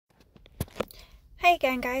Hey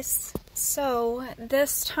again, guys. So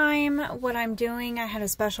this time what I'm doing, I had a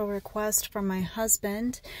special request from my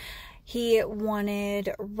husband. He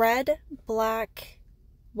wanted red, black,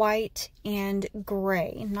 white, and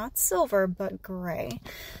gray. Not silver, but gray.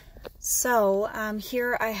 So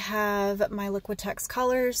here I have my Liquitex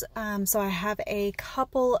colors. So I have a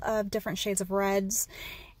couple of different shades of reds,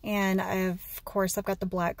 and of course I've got the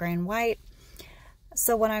black, gray, and white.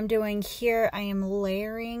 So what I'm doing here, I am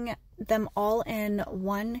layering them all in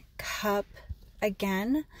one cup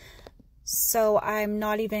again. So I'm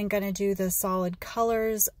not even going to do the solid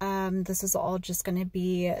colors. This is all just going to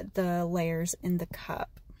be the layers in the cup.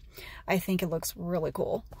 I think it looks really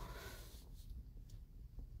cool.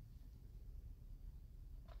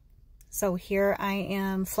 So here I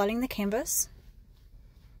am flooding the canvas,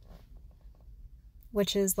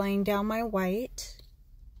 which is laying down my white.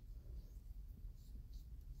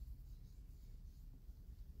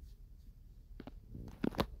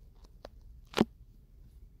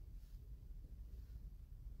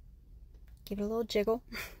 Give it a little jiggle.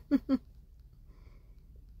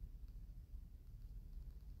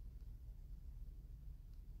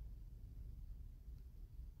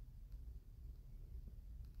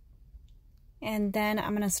 And then I'm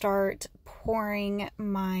going to start pouring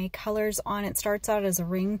my colors on. It starts out as a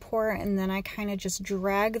ring pour, and then I kind of just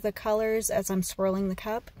drag the colors as I'm swirling the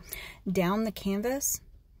cup down the canvas.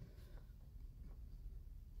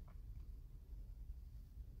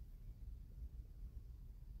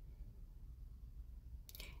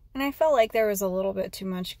 And I felt like there was a little bit too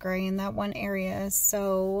much gray in that one area,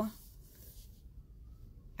 so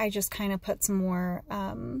I just kind of put some more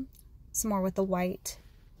with the white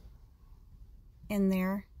in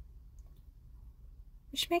there,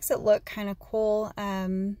 which makes it look kind of cool.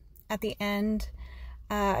 At the end,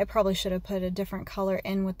 I probably should have put a different color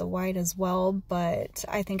in with the white as well, but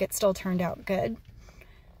I think it still turned out good.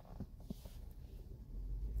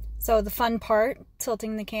 So the fun part,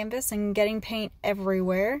 tilting the canvas and getting paint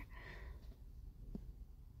everywhere.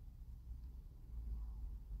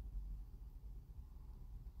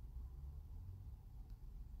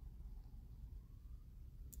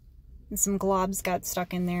 And some globs got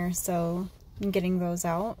stuck in there, so I'm getting those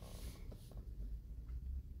out.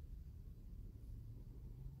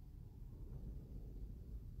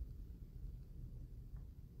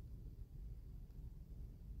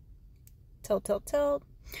 Tilt, tilt, tilt.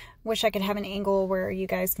 Wish I could have an angle where you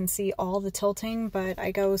guys can see all the tilting, but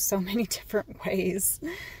I go so many different ways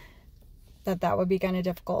that would be kind of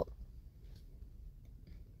difficult.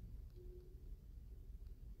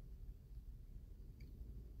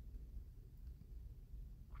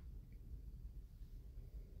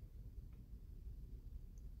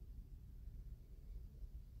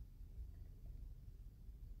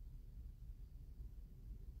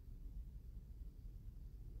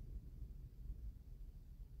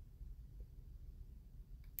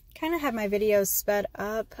 Kind of have my videos sped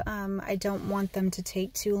up. I don't want them to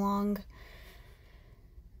take too long,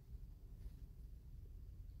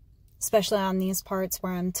 especially on these parts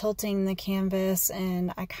where I'm tilting the canvas,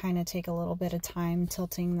 and I kind of take a little bit of time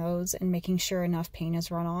tilting those and making sure enough paint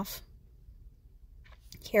is run off.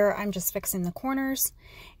 Here I'm just fixing the corners,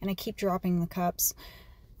 and I keep dropping the cups.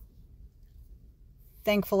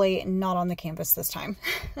 Thankfully not on the canvas this time.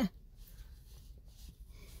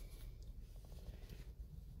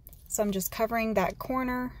 So I'm just covering that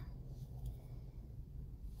corner.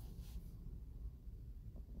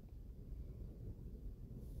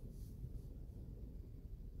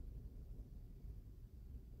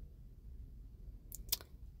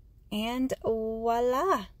 And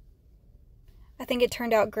voila! I think it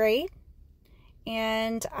turned out great.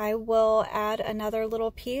 And I will add another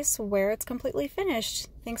little piece where it's completely finished.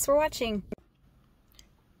 Thanks for watching.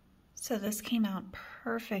 So this came out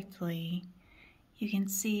perfectly. You can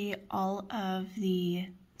see all of the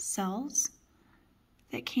cells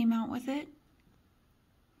that came out with it.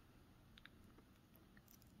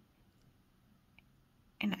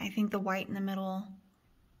 And I think the white in the middle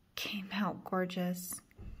came out gorgeous.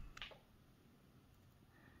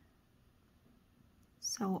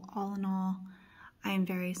 So all in all, I am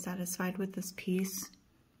very satisfied with this piece.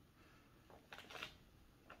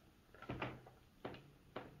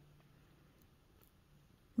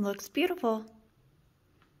 Looks beautiful.